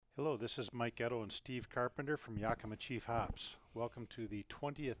Hello, this is Mike Edo and Steve Carpenter from Yakima Chief Hops. Welcome to the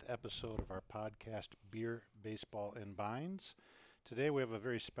 20th episode of our podcast, Beer, Baseball, and Vines. Today we have a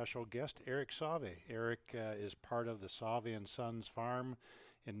very special guest, Eric Sauve. Eric is part of the Sauve and Sons farm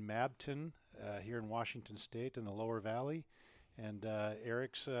in Mabton here in Washington State in the Lower Valley. And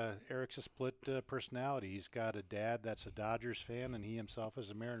Eric's a split personality. He's got a dad that's a Dodgers fan, and he himself is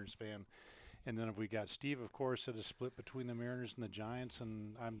a Mariners fan. And then we got Steve, of course, that is split between the Mariners and the Giants,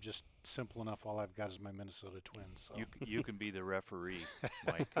 and I'm just simple enough. All I've got is my Minnesota Twins. So. You can be the referee,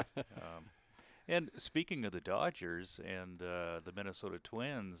 Mike. And speaking of the Dodgers and the Minnesota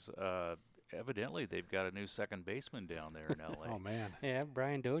Twins, evidently they've got a new second baseman down there in L.A. Oh, man. Yeah,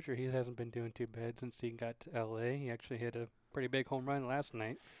 Brian Dozier, he hasn't been doing too bad since he got to L.A. He actually hit a pretty big home run last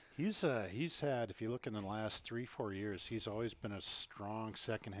night. He's had, if you look in the last 3-4 years, he's always been a strong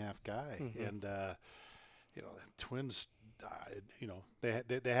second half guy. Mm-hmm. And, the Twins,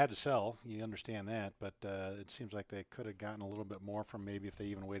 they had to sell. You understand that. But it seems like they could have gotten a little bit more from maybe if they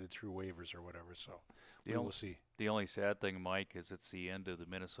even waited through waivers or whatever. So we'll see. The only sad thing, Mike, is it's the end of the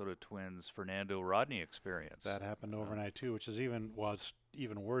Minnesota Twins' Fernando Rodney experience. That happened overnight, too, which is even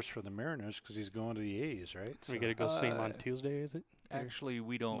worse for the Mariners because he's going to the A's, right? So we got to go see him on Tuesday, is it? Actually,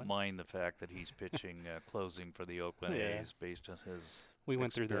 we don't mind the fact that he's pitching closing for the Oakland A's based on his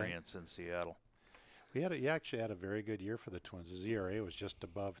experience in Seattle. He actually had a very good year for the Twins. His ERA was just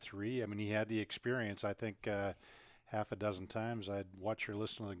above 3. I mean, he had the experience. I think half a dozen times I'd watch or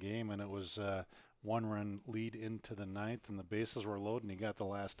listen to the game, and it was one-run lead into the ninth, and the bases were loaded, and he got the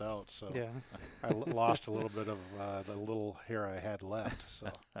last out. So yeah. I lost a little bit of the little hair I had left. So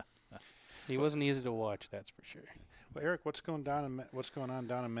he wasn't easy to watch, that's for sure. Well, Eric, what's going on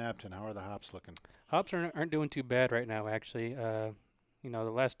down in Mabton? How are the hops looking? Hops aren't doing too bad right now, actually. The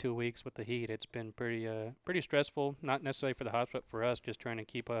last 2 weeks with the heat, it's been pretty stressful. Not necessarily for the hops, but for us, just trying to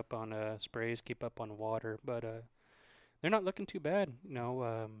keep up on sprays, keep up on water. But they're not looking too bad.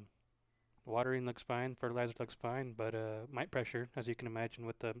 Watering looks fine, fertilizer looks fine, but mite pressure, as you can imagine,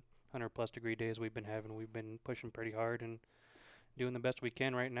 with the 100-plus degree days we've been having, we've been pushing pretty hard and doing the best we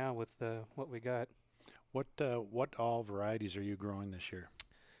can right now with what we got. What all varieties are you growing this year?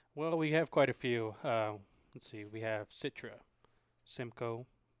 Well, we have quite a few. Let's see. We have Citra, Simcoe,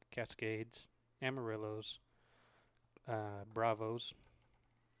 Cascades, Amarillos, Bravos,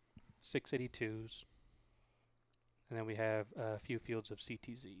 682s, and then we have a few fields of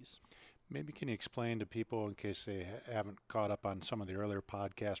CTZs. Maybe can you explain to people, in case they haven't caught up on some of the earlier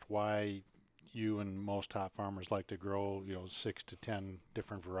podcasts, why you and most hop farmers like to grow, 6 to 10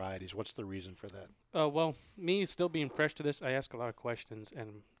 different varieties? What's the reason for that? Well, me still being fresh to this, I ask a lot of questions,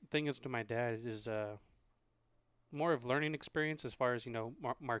 and the thing is to my dad is more of learning experience as far as,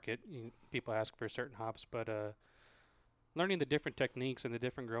 market. People ask for certain hops, but learning the different techniques and the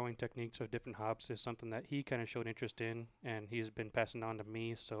different growing techniques of different hops is something that he kind of showed interest in, and he's been passing on to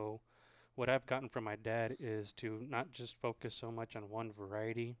me. So what I've gotten from my dad is to not just focus so much on one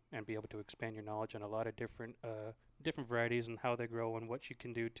variety and be able to expand your knowledge on a lot of different varieties and how they grow and what you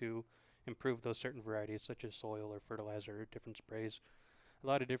can do to improve those certain varieties, such as soil or fertilizer or different sprays. A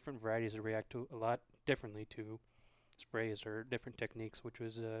lot of different varieties react to a lot differently to sprays or different techniques, which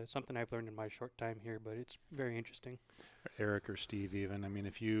was something I've learned in my short time here, but it's very interesting. Eric or Steve even, I mean,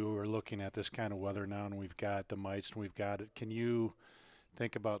 if you are looking at this kind of weather now and we've got the mites and we've got it, can you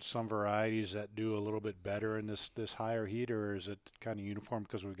think about some varieties that do a little bit better in this higher heat, or is it kind of uniform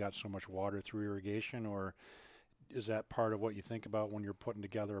because we've got so much water through irrigation, or is that part of what you think about when you're putting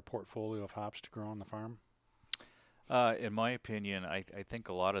together a portfolio of hops to grow on the farm? In my opinion, I think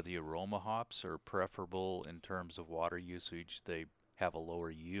a lot of the aroma hops are preferable in terms of water usage. They have a lower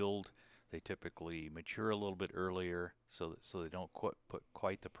yield. They typically mature a little bit earlier, so they don't put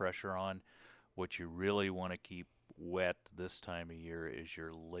quite the pressure on. What you really want to keep wet this time of year is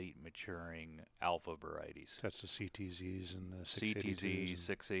your late maturing alpha varieties. That's the CTZs and the 682s. CTZ,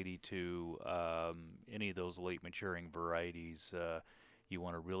 682, any of those late maturing varieties. You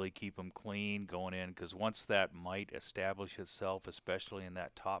want to really keep them clean going in, because once that mite establish itself, especially in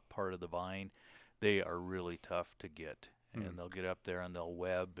that top part of the vine, they are really tough to get. And they'll get up there and they'll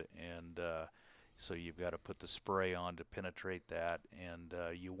web, and so you've got to put the spray on to penetrate that, and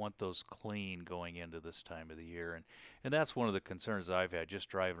you want those clean going into this time of the year. And that's one of the concerns I've had just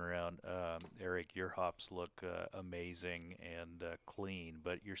driving around. Eric, your hops look amazing and clean,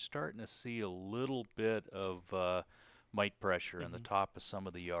 but you're starting to see a little bit of mite pressure in the top of some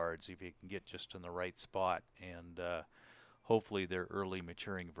of the yards if you can get just in the right spot, and hopefully they're early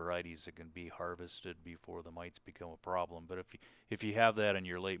maturing varieties that can be harvested before the mites become a problem. But if you have that in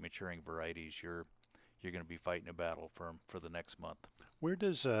your late maturing varieties, you're you're going to be fighting a battle for the next month. Where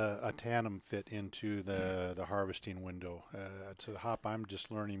does a tandem fit into the harvesting window? It's a hop I'm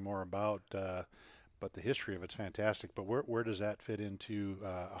just learning more about, but the history of it's fantastic. But where does that fit into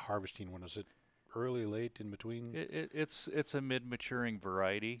a harvesting window? Is it early, late, in between? It's a mid-maturing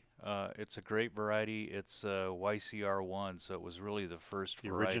variety. It's a great variety. It's YCR1, so it was really the first The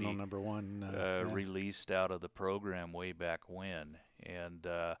variety original number one released out of the program way back when. And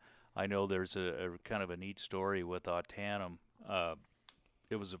I know there's a kind of a neat story with Autanum.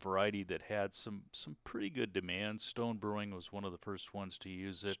 It was a variety that had some pretty good demand. Stone Brewing was one of the first ones to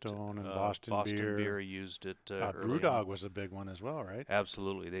use it. Stone and Boston Beer used it. Brewdog was a big one as well, right?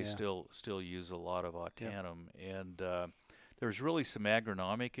 Absolutely, they still use a lot of Autanum, and there's really some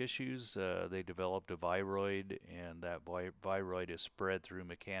agronomic issues. They developed a viroid, and that viroid is spread through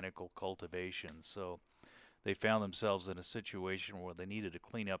mechanical cultivation. So they found themselves in a situation where they needed to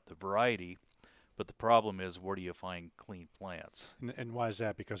clean up the variety. But the problem is, where do you find clean plants? And why is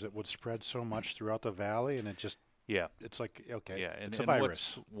that? Because it would spread so much throughout the valley, and it just it's like it's a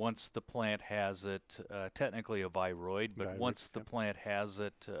virus. Once the plant has it, technically a viroid, but once the plant has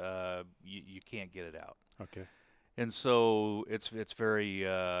it, you can't get it out. Okay. And so it's very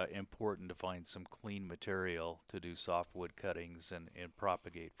important to find some clean material to do softwood cuttings and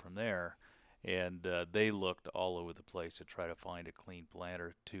propagate from there. And they looked all over the place to try to find a clean plant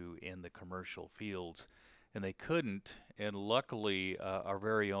or two in the commercial fields, and they couldn't. And luckily, our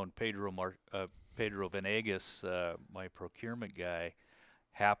very own Pedro Venegas, my procurement guy,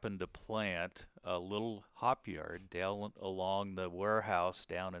 happened to plant a little hop yard down along the warehouse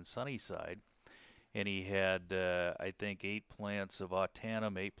down in Sunnyside. And he had, I think, 8 plants of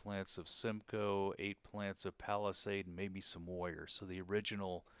Autanum, 8 plants of Simcoe, 8 plants of Palisade, and maybe some Warrior. So the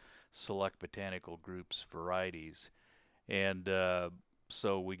original Select Botanical Group's varieties. And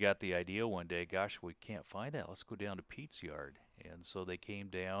so we got the idea one day, gosh, we can't find that. Let's go down to Pete's yard. And so they came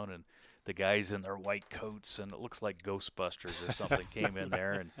down, and the guys in their white coats, and it looks like Ghostbusters or something, came in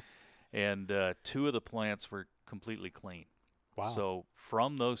there. And 2 of the plants were completely clean. Wow. So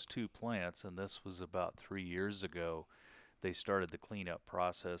from those 2 plants, and this was about 3 years ago, they started the cleanup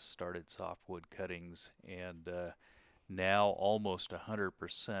process, started softwood cuttings, and now almost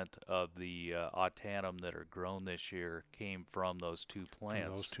 100% of the Autanum that are grown this year came from those 2 plants.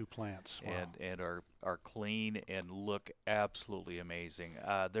 From those 2 plants. Wow. And are clean and look absolutely amazing.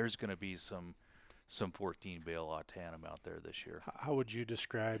 There's going to be some 14 bale Autanum out there this year. How would you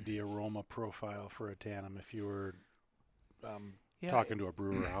describe the aroma profile for Autanum if you were talking to a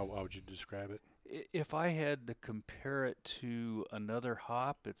brewer? How would you describe it? If I had to compare it to another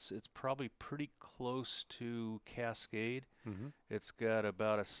hop, it's probably pretty close to Cascade. Mm-hmm. It's got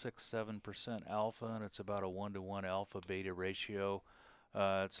about a 6-7% alpha, and it's about a 1-to-1 alpha beta ratio.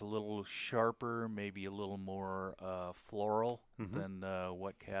 It's a little sharper, maybe a little more floral than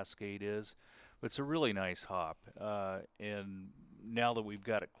what Cascade is. But it's a really nice hop, and now that we've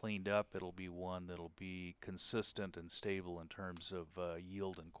got it cleaned up, it'll be one that'll be consistent and stable in terms of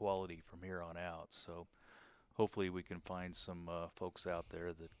yield and quality from here on out. So hopefully we can find some folks out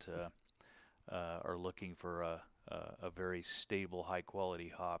there that are looking for a very stable,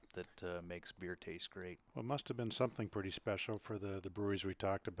 high-quality hop that makes beer taste great. Well, it must have been something pretty special for the breweries we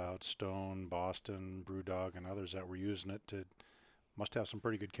talked about, Stone, Boston, Brewdog, and others that were using it. Must have some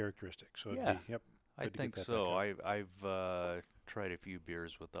pretty good characteristics. So yeah. I think so. I've tried a few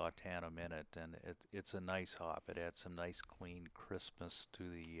beers with Autanum in it, and it's a nice hop. It adds some nice, clean crispness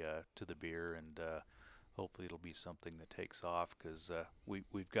to the beer, and hopefully it'll be something that takes off because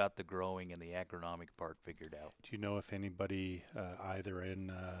we've got the growing and the agronomic part figured out. Do you know if anybody either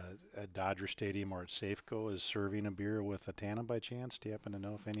at Dodger Stadium or at Safeco is serving a beer with Autanum by chance? Do you happen to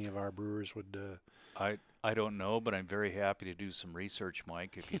know if any of our brewers would? I don't know, but I'm very happy to do some research,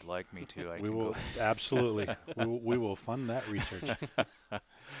 Mike. If you'd like me to, we will absolutely. we will fund that research.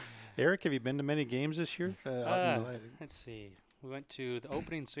 Eric, have you been to many games this year? Let's see. We went to the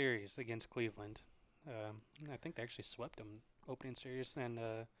opening series against Cleveland. I think they actually swept them opening series, and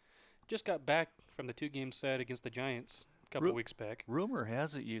just got back from the 2-game set against the Giants a couple weeks back. Rumor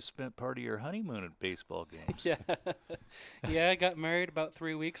has it you spent part of your honeymoon at baseball games. Yeah, I got married about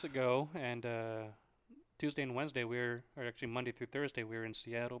 3 weeks ago, and Tuesday and Wednesday or actually Monday through Thursday we were in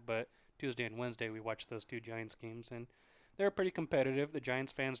Seattle, but Tuesday and Wednesday we watched those 2 Giants games, and they were pretty competitive. The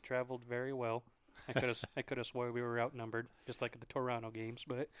Giants fans traveled very well. I could have swore we were outnumbered, just like at the Toronto games,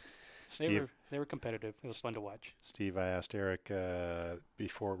 but Steve, they were competitive. It was fun to watch. Steve, I asked Eric right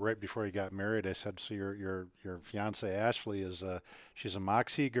before he got married. I said, "So your fiance Ashley she's a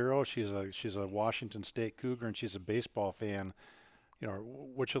Moxie girl. She's a Washington State Cougar, and she's a baseball fan. you know,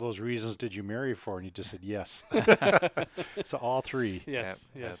 which of those reasons did you marry for? And you just said yes. So all three. Yes,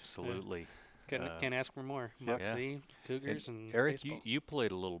 yes, Absolutely. Can't ask for more. Yep. Moxie, Cougars, and Eric, baseball. you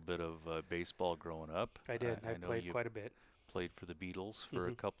played a little bit of baseball growing up. I did. I I've know played you quite a bit. played for the Beatles for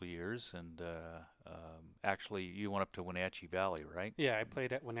a Mhm. couple of years, and actually you went up to Wenatchee Valley, right? Yeah, I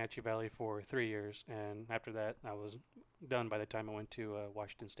played at Wenatchee Valley for 3 years, and after that, I was done by the time I went to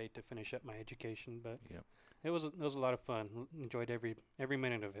Washington State to finish up my education. But Yep. it was a lot of fun. Enjoyed every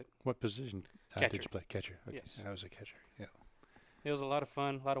minute of it. What position did Catcher. you play? Catcher. Okay. Yes. I was a catcher. Yeah. It was a lot of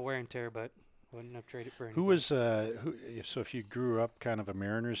fun, a lot of wear and tear, but wouldn't have traded for anything. Who was so if you grew up kind of a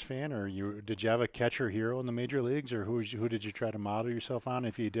Mariners fan, or did you have a catcher hero in the major leagues, or who did you try to model yourself on,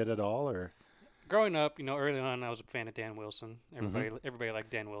 if you did at all, or? Growing up, early on, I was a fan of Dan Wilson. Everybody liked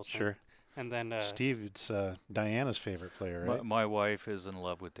Dan Wilson. Sure. And then Steve, it's Diana's favorite player, right? My wife is in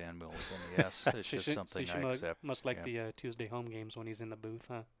love with Dan Wilson. Yes, it's just something I accept. Must like Yeah. the Tuesday home games when he's in the booth,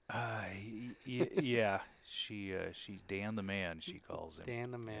 huh? Yeah, she's Dan the Man. She calls him.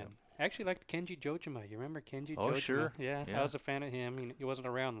 Dan the man. I actually liked Kenji Jojima. You remember Kenji Oh, Jojima? sure. Yeah, Yeah. I was a fan of him. He wasn't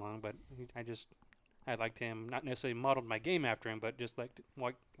around long, but I liked him. Not necessarily modeled my game after him, but just liked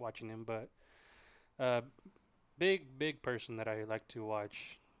watching him. But big person that I like to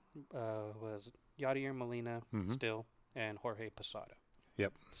watch was Yadier Molina Mhm. still, and Jorge Posada.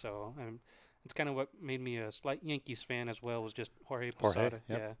 Yep. So it's kind of what made me a slight Yankees fan as well, was just Jorge Jorge, Posada.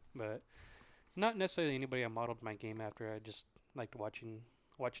 yep. Yeah, but not necessarily anybody I modeled my game after. I just liked watching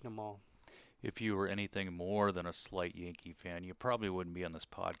them all. If you were anything more than a slight Yankee fan, you probably wouldn't be on this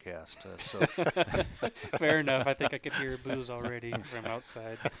podcast. So Fair enough. I think I could hear booze already from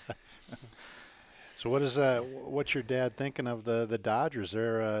outside. So what's your dad thinking of the Dodgers?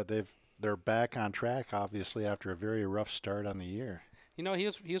 They're back on track, obviously, after a very rough start on the year. He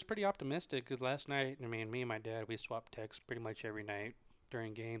was pretty optimistic, because last night, me and my dad, we swapped texts pretty much every night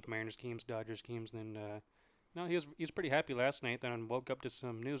during games, Mariners games, Dodgers games. Then he was pretty happy last night. Then I woke up to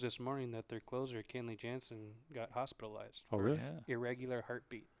some news this morning that their closer, Kenley Jansen, got hospitalized. Oh, really? yeah. Irregular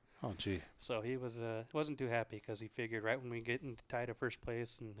heartbeat. Oh, gee. So he wasn't too happy, because he figured right when we get into tie to first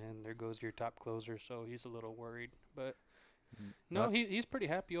place, and there goes your top closer. So he's a little worried. But no, he's pretty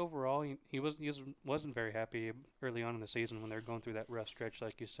happy overall. He wasn't very happy early on in the season when they were going through that rough stretch,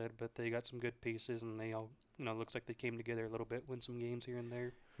 like you said. But they got some good pieces, and they all looks like they came together a little bit, win some games here and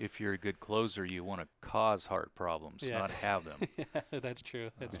there. If you're a good closer, you want to cause heart problems, Yeah. not have them. Yeah, that's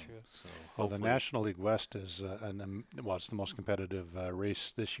true. That's true. So Well, the hopefully- National League West is it's the most competitive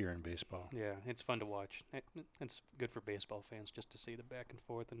race this year in baseball. Yeah, it's fun to watch. It's good for baseball fans just to see the back and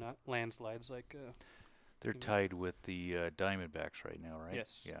forth and not landslides like. they're tied with the Diamondbacks right now, right?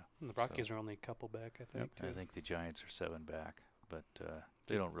 Yes. Yeah. The Rockies are only a couple back, I think. I too. think the Giants are 7 back, but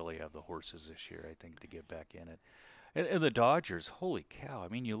they don't really have the horses this year, I think, to get back in it. And the Dodgers, holy cow! I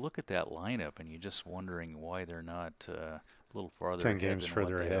mean, you look at that lineup, and you're just wondering why they're not a little farther 10 ahead games than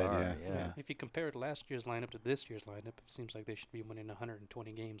further what they ahead, are. yeah. If you compare last year's lineup to this year's lineup, it seems like they should be winning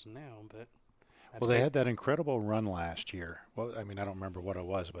 120 games now. But Well, they had that incredible run last year. Well, I mean, I don't remember what it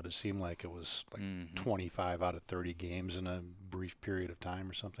was, but it seemed like it was like Mhm. 25 out of 30 games in a brief period of time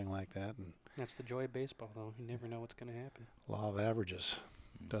or something like that. And That's the joy of baseball, though. You never know what's going to happen. law of averages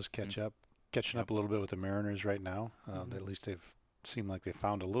does catching up Yep. a little bit with the Mariners right now. Mhm. At least they've seemed like they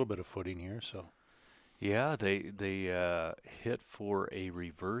found a little bit of footing here. So Yeah, they hit for a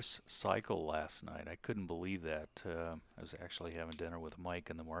reverse cycle last night. I couldn't believe that. I was actually having dinner with Mike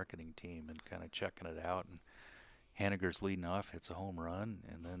and the marketing team and kind of checking it out. And Haniger's leading off, hits a home run,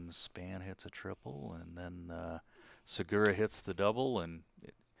 and then Span hits a triple, and then Segura hits the double, and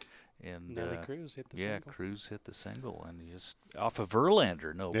Nelly Cruz hit the single. Cruz hit the single, and you just off of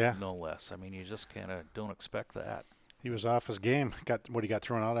Verlander, Yeah. no less. I mean, you just kind of don't expect that. he was off his game. He got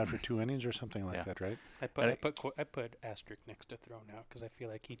thrown out after 2 innings or something like Yeah. that, right? I put asterisk next to thrown out, because I feel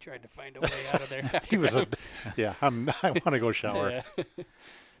like he tried to find a way out of there. He was I want to go shower. Yeah.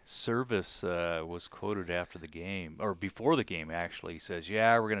 Service was quoted after the game, or before the game actually. He says,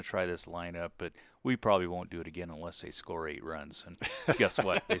 yeah, we're going to try this lineup, but we probably won't do it again unless they score 8 runs. And guess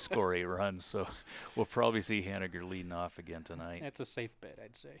what? They score 8 runs, so we'll probably see Haniger leading off again tonight. That's a safe bet,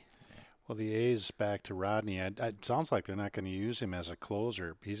 I'd say. Well, the A's back to Rodney. It sounds like they're not going to use him as a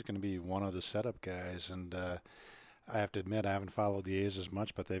closer. He's going to be one of the setup guys. And I have to admit, I haven't followed the A's as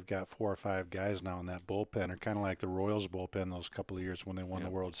much, but they've got 4 or 5 guys now in that bullpen. They're kind of like the Royals bullpen those couple of years when they won the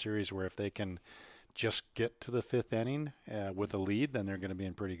World Series, where if they can just get to the 5th inning with a lead, then they're going to be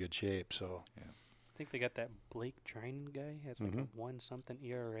in pretty good shape. So I think they got that Blake Trinan guy. Has like a 1-something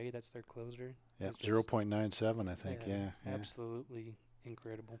ERA. That's their closer. yeah, He's just- 0.97, I think. Yeah. Absolutely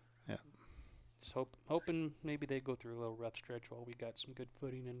incredible. Yeah. Just hoping maybe they go through a little rough stretch while we got some good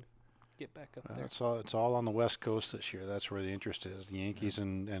footing and get back up there. It's all on the West Coast this year. That's where the interest is. The Yankees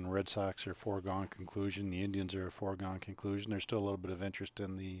and Red Sox are a foregone conclusion. The Indians are a foregone conclusion. There's still a little bit of interest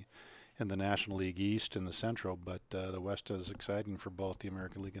in the National League East and the Central, but the West is exciting for both the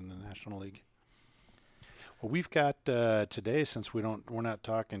American League and the National League. Well, we've got today, since we're not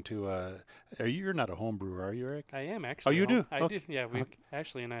talking to. You're not a home brewer, are you, Eric? I am actually. Oh, you do? I Okay. do. Yeah,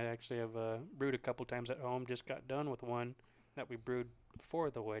 Ashley and I actually have brewed a couple times at home. Just got done with one that we brewed for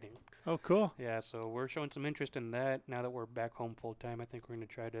the wedding. Oh, cool. Yeah, so we're showing some interest in that now that we're back home full time. I think we're going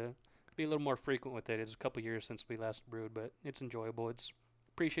to try to be a little more frequent with it. It's a couple years since we last brewed, but it's enjoyable. It's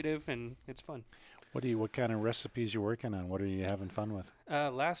appreciative and it's fun. What kind of recipes you working on? What are you having fun with?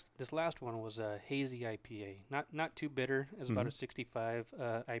 This last one was a hazy IPA. Not too bitter. It was about a 65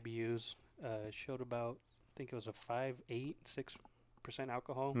 IBUs. Showed about, I think it was a 6%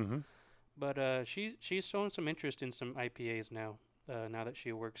 alcohol. Mm-hmm. But she's shown some interest in some IPAs now. Now that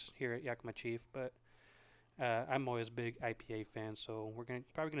she works here at Yakima Chief, but I'm always a big IPA fan, so we're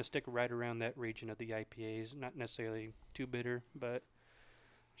probably gonna stick right around that region of the IPAs. Not necessarily too bitter, but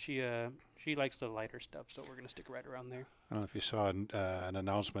she likes the lighter stuff, so we're gonna stick right around there. I don't know if you saw an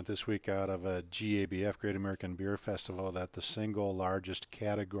announcement this week out of a GABF, Great American Beer Festival, that the single largest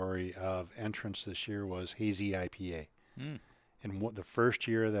category of entrance this year was hazy IPA. Mm. And the first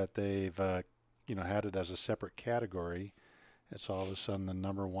year that they've had it as a separate category, it's all of a sudden the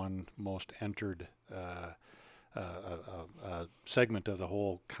number one most entered segment of the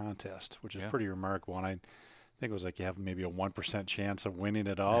whole contest, which is pretty remarkable. And I think it was like you have maybe a 1% chance of winning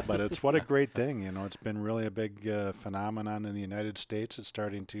it all, but it's what a great thing. It's been really a big phenomenon in the United States. It's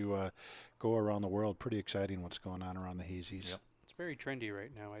starting to go around the world. Pretty exciting what's going on around the hazies. Yep. It's very trendy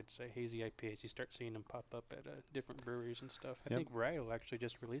right now, I'd say. Hazy IPAs, you start seeing them pop up at different breweries and stuff. I think Varietal actually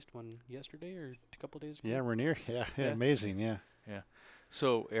just released one yesterday or a couple days ago. Yeah, Rainier. Yeah, amazing. Yeah.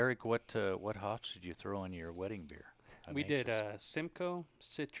 So, Eric, what hops did you throw in your wedding beer? We did Simcoe,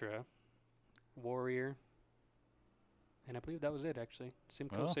 Citra, Warrior, and I believe that was it, actually.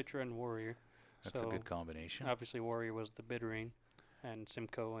 Simcoe, Citra, and Warrior. That's a good combination. Obviously, Warrior was the bittering, and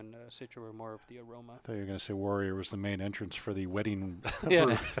Simcoe and Citra were more of the aroma. I thought you were going to say Warrior was the main entrance for the wedding.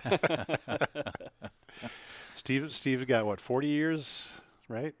 Yeah. Steve's got, 40 years,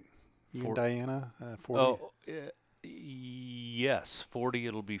 right? You and Diana, 40? Oh, yes, 40.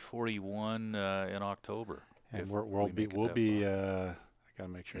 It'll be 41 in October. And we'll be I got to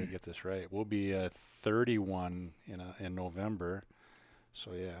make sure I get this right. We'll be 31 in November.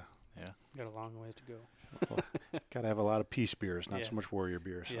 So, yeah. Got a long ways to go. Well, got to have a lot of peace beers, not so much Warrior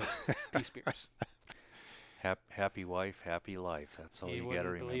beers. Yeah, peace beers. Happy wife, happy life. That's all you got to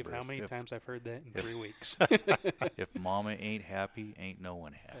remember. Believe how many times I've heard that in 3 weeks. If mama ain't happy, ain't no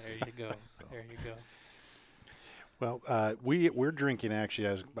one happy. There you go. So. There you go. Well, we're drinking, actually,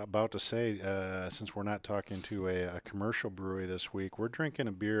 I was about to say, since we're not talking to a commercial brewery this week, we're drinking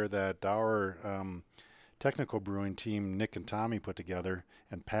a beer that our technical brewing team, Nick and Tommy, put together,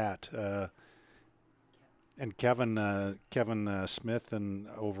 and Pat, and Kevin Smith and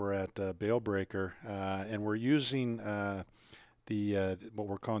over at Balebreaker, and we're using the what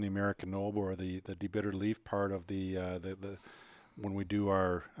we're calling the American Noble, or the debittered leaf part of the when we do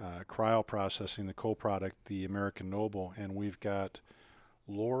our cryo processing, the co-product, the American Noble, and we've got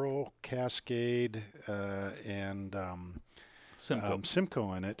Laurel, Cascade, and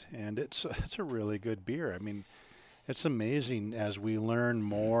Simcoe in it, and it's a really good beer. I mean, it's amazing as we learn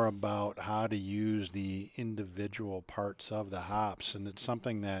more about how to use the individual parts of the hops, and it's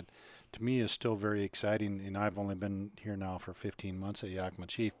something that to me is still very exciting. And I've only been here now for 15 months at Yakima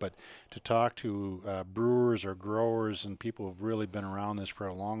Chief, but to talk to brewers or growers and people who've really been around this for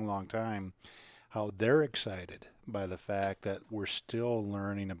a long, long time, how they're excited by the fact that we're still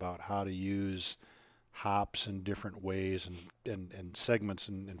learning about how to use hops in different ways and segments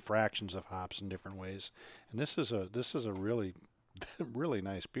and fractions of hops in different ways. And this is a really really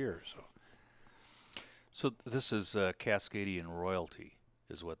nice beer. So this is Cascadian Royalty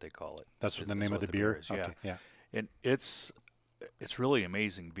is what they call it. That's what the name of the beer is. Okay, yeah. And it's really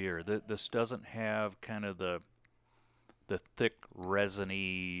amazing beer. This doesn't have kind of the thick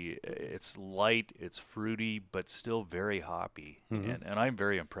resiny. It's light, it's fruity, but still very hoppy. Mm-hmm. And I'm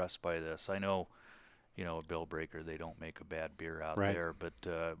very impressed by this. I know, at Balebreaker they don't make a bad beer out there, but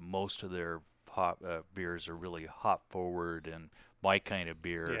most of their beers are really hop forward, and my kind of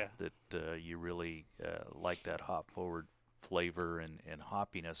beer that you really like that hop forward flavor and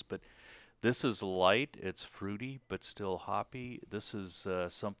hoppiness. But This is light, it's fruity, but still hoppy. This is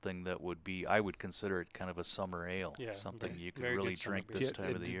something that I would consider it kind of a summer ale, Yeah, something you could very good really summer drink beer. this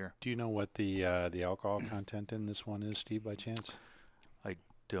time of the year. Do you know what the alcohol content in this one is, Steve, by chance? I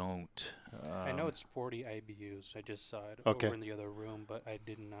don't. I know it's 40 IBUs. I just saw it Okay. over in the other room, but I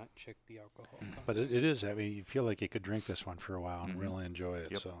did not check the alcohol content. But it is. I mean, you feel like you could drink this one for a while and Mhm. really enjoy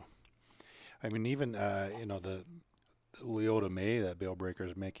it. Yep. So, I mean, even the Leota May that Bale Breaker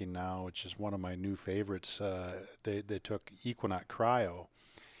is making now, which is one of my new favorites. They took Equinox Cryo.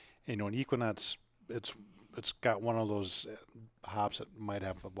 And Equinox, it's got one of those hops that might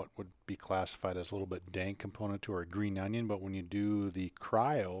have what would be classified as a little bit dank component to, or a green onion. But when you do the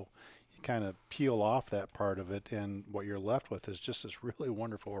cryo, you kind of peel off that part of it, and what you're left with is just this really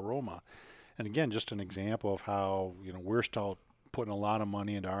wonderful aroma. And again, just an example of how we're still putting a lot of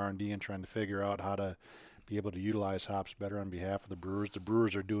money into R&D and trying to figure out how to be able to utilize hops better on behalf of the brewers. The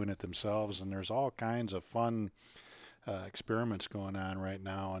brewers are doing it themselves, and there's all kinds of fun experiments going on right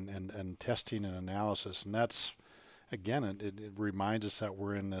now, and testing and analysis. And that's, again, it reminds us that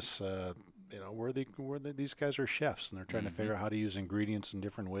we're in this, these guys are chefs, and they're trying to figure out how to use ingredients in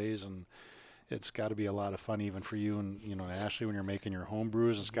different ways. And it's got to be a lot of fun even for you and Ashley, when you're making your home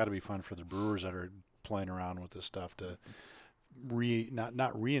brews. It's got to be fun for the brewers that are playing around with this stuff to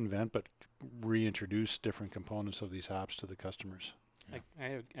not reinvent, but reintroduce different components of these hops to the customers.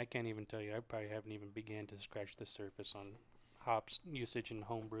 I can't even tell you. I probably haven't even began to scratch the surface on hops usage in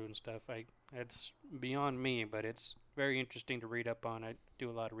homebrew and stuff. It's beyond me, but it's very interesting to read up on. I do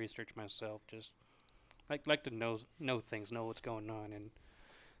a lot of research myself. Just like to know things, know what's going on, and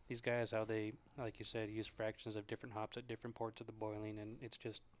these guys, how they, like you said, use fractions of different hops at different parts of the boiling, and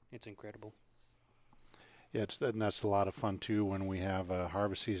it's incredible. Yeah, and that's a lot of fun too when we have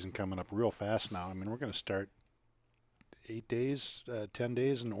harvest season coming up real fast now. I mean, we're going to start 8 days, 10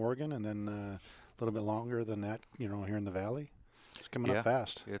 days in Oregon, and then a little bit longer than that, here in the Valley. It's coming up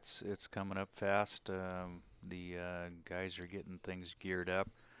fast. It's coming up fast. The guys are getting things geared up.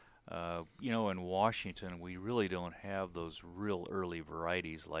 In Washington, we really don't have those real early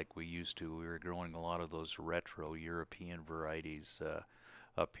varieties like we used to. We were growing a lot of those retro European varieties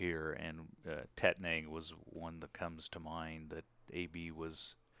up here, and Tettnang was one that comes to mind that AB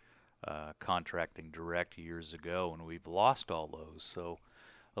was contracting direct years ago, and we've lost all those. So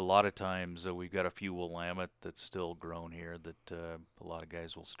a lot of times we've got a few Willamette that's still grown here that a lot of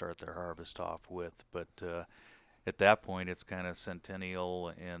guys will start their harvest off with. But at that point, it's kind of Centennial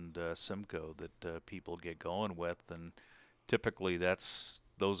and Simcoe that people get going with, and typically those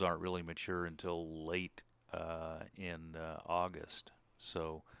aren't really mature until late in August.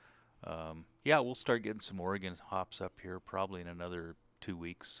 So we'll start getting some Oregon hops up here probably in another 2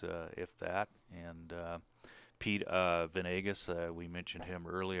 weeks, if that. And Pete Venegas, we mentioned him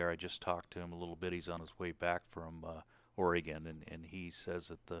earlier. I just talked to him a little bit. He's on his way back from Oregon, and he says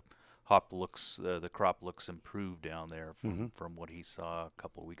that the crop looks improved down there from what he saw a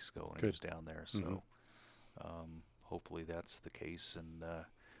couple of weeks ago when he was down there. So hopefully that's the case, and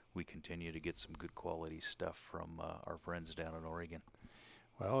we continue to get some good quality stuff from our friends down in Oregon.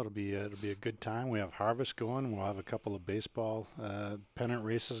 Well, it'll be a good time. We have harvest going. We'll have a couple of baseball pennant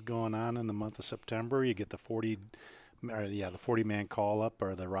races going on in the month of September. You get the 40-man call up,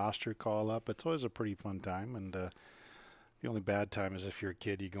 or the roster call up. It's always a pretty fun time, and the only bad time is if you're a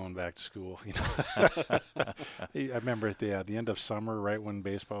kid, you're going back to school. I remember at the end of summer, right when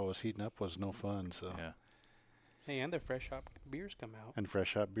baseball was heating up, was no fun. So. Yeah. Hey, and the fresh hop beers come out. And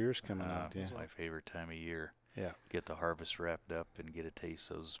fresh hop beers coming out. Yeah. It's my favorite time of year. Yeah. Get the harvest wrapped up and get to taste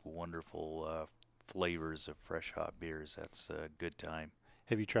those wonderful flavors of fresh hop beers. That's a good time.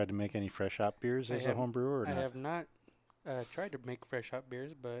 Have you tried to make any fresh hop beers as a home brewer or not? I have not tried to make fresh hop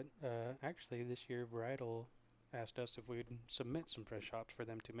beers, but actually this year Varietal asked us if we would submit some fresh hops for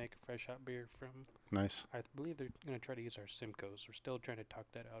them to make a fresh hop beer from. Nice. I believe they're going to try to use our Simcoes. We're still trying to talk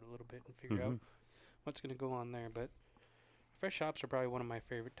that out a little bit and figure out what's going to go on there. But fresh hops are probably one of my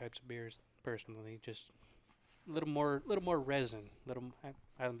favorite types of beers personally. Just a little more resin.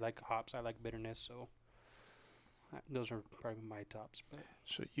 I like hops. I like bitterness. So those are probably my tops. But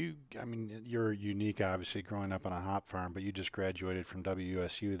so you're unique, obviously, growing up on a hop farm. But you just graduated from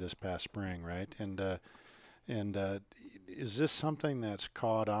WSU this past spring, right? And is this something that's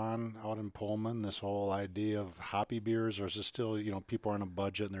caught on out in Pullman, this whole idea of hoppy beers, or is it still, people are on a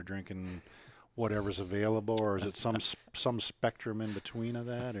budget and they're drinking whatever's available, or is it some spectrum in between of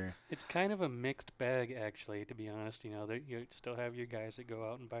that? Or it's kind of a mixed bag, actually, to be honest. You still have your guys that go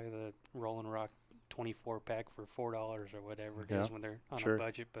out and buy the Rolling Rock 24 pack for $4 or whatever it Yeah, is when they're on sure. a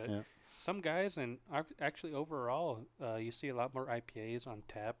budget. But Yeah. some guys, and actually overall, you see a lot more IPAs on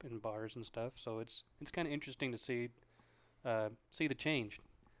tap in bars and stuff. So it's kind of interesting to see the change.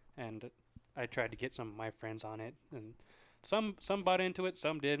 And I tried to get some of my friends on it, and some bought into it,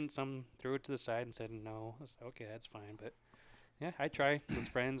 some didn't. Some threw it to the side and said no. I said, okay, that's fine. But yeah, I try with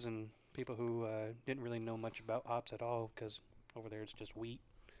friends and people who didn't really know much about hops at all, because over there it's just wheat.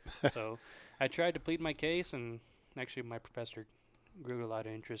 So I tried to plead my case, and actually my professor grew a lot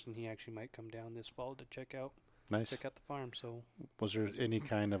of interest, and he actually might come down this fall to check out Nice. the farm. So Was there any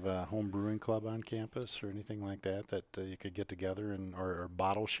kind of a home brewing club on campus or anything like that you could get together and or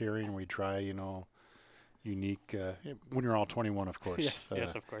bottle sharing where you try, unique when you're all 21, of course.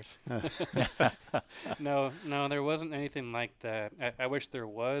 yes, of course. No, there wasn't anything like that. I wish there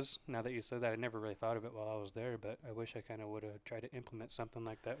was. Now that you said that, I never really thought of it while I was there, but I wish I kind of would have tried to implement something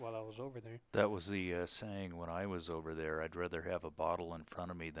like that while I was over there. That was the saying when I was over there. I'd rather have a bottle in front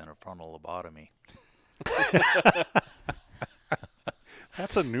of me than a frontal lobotomy.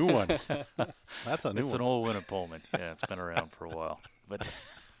 That's a new one. That's a new It's one. an old one in Pullman. Yeah, it's been around for a while. But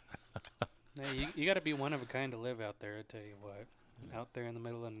Hey, you got to be one of a kind to live out there. I tell you what, out there in the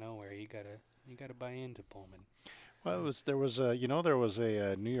middle of nowhere, you gotta buy into Pullman. Well, there was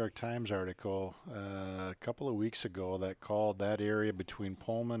a New York Times article a couple of weeks ago that called that area between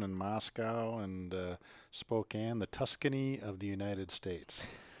Pullman and Moscow and Spokane the Tuscany of the United States.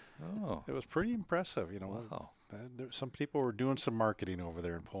 oh, It was pretty impressive, wow. Some people were doing some marketing over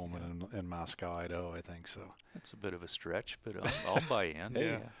there in Pullman and Moscow, Idaho, I think so. That's a bit of a stretch, but I'll buy in.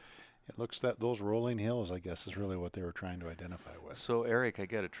 Hey, It looks that those rolling hills, I guess, is really what they were trying to identify with. So, Eric, I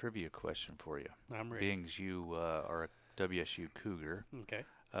got a trivia question for you. I'm ready. Being as you are a WSU Cougar, Okay.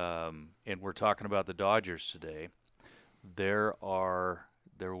 and we're talking about the Dodgers today, there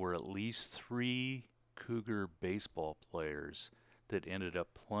were at least 3 Cougar baseball players that ended up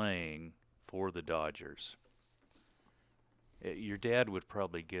playing for the Dodgers. Your dad would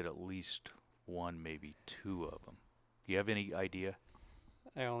probably get at least 1, maybe 2 of them. Do you have any idea?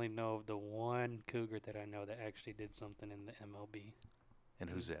 I only know of the one Cougar that I know that actually did something in the MLB, And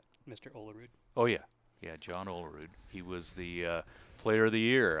who's that? Mr. Olerud. Oh, yeah. Yeah, John Olerud. He was the player of the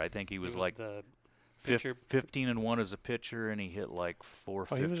year. I think he was like the pitcher. 15-1 as a pitcher, and he hit like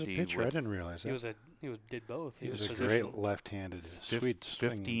 450. Oh, he was a pitcher. I didn't realize that. He did both. He was a positional. great left-handed, sweet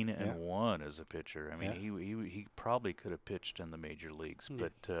swing. 15-1 as a pitcher. I mean, he probably could have pitched in the major leagues,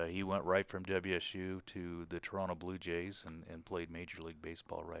 but he went right from WSU to the Toronto Blue Jays and played Major League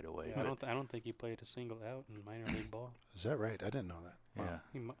Baseball right away. Yeah, I don't think he played a single out in minor league ball. Is that right? I didn't know that. Wow.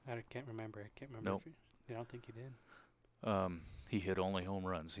 Yeah. I can't remember. Nope. I don't think he did. He hit only home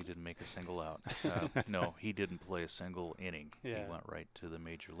runs. He didn't make a single out. No, he didn't play a single inning. Yeah. He went right to the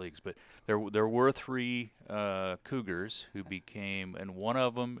major leagues. But there were 3 Cougars who became, and one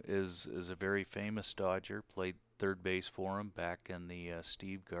of them is a very famous Dodger. Played third base for him back in the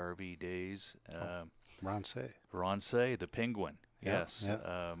Steve Garvey days. Ron Say. Ron Say, the Penguin. Yeah, Yes.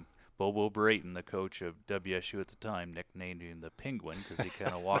 yeah. Bobo Brayton, the coach of WSU at the time, nicknamed him the Penguin because he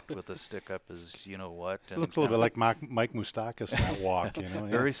kind of walked with a stick up his, what. It looks a little bit like Mike Moustakas in that walk, Yeah.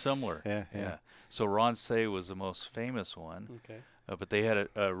 Very similar. Yeah. So Ron Say was the most famous one. Okay. But they had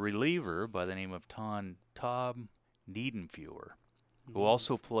a reliever by the name of Tom Niedenfuer, who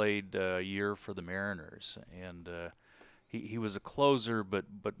also played a year for the Mariners, and he was a closer, but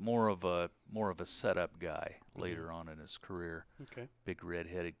more of a setup guy later on in his career. Okay. Big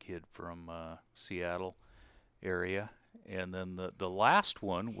red-headed kid from Seattle area. And then the last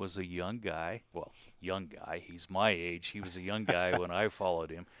one was a young guy. Well, young guy. He's my age. He was a young guy when I followed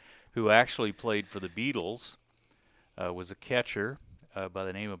him, who actually played for the Beatles. Was a catcher by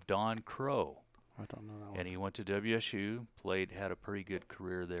the name of Don Crow. I don't know that one. And he went to WSU, had a pretty good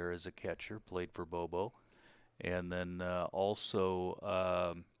career there as a catcher, played for Bobo, and then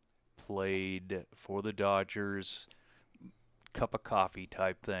also played for the Dodgers, cup of coffee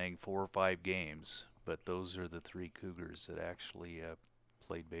type thing, 4 or 5 games. But those are the 3 Cougars that actually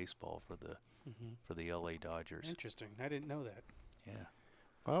played baseball for the LA Dodgers. Interesting. I didn't know that. Yeah.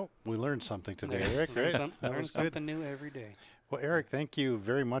 Well, we learned something today, Eric. Learn Right? That learn was good. something new every day. Well, Eric, thank you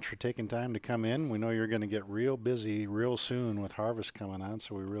very much for taking time to come in. We know you're going to get real busy real soon with harvest coming on,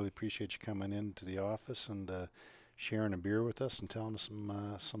 so we really appreciate you coming into the office and sharing a beer with us and telling us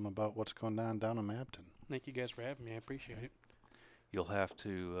some about what's going on down in Mapton. Thank you guys for having me. I appreciate it. You'll have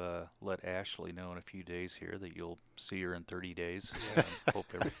to let Ashley know in a few days here that you'll see her in 30 days. Yeah. Hope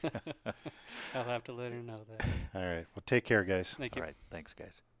I'll have to let her know that. All right. Well, take care, guys. Thank you. All right. Thanks,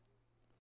 guys.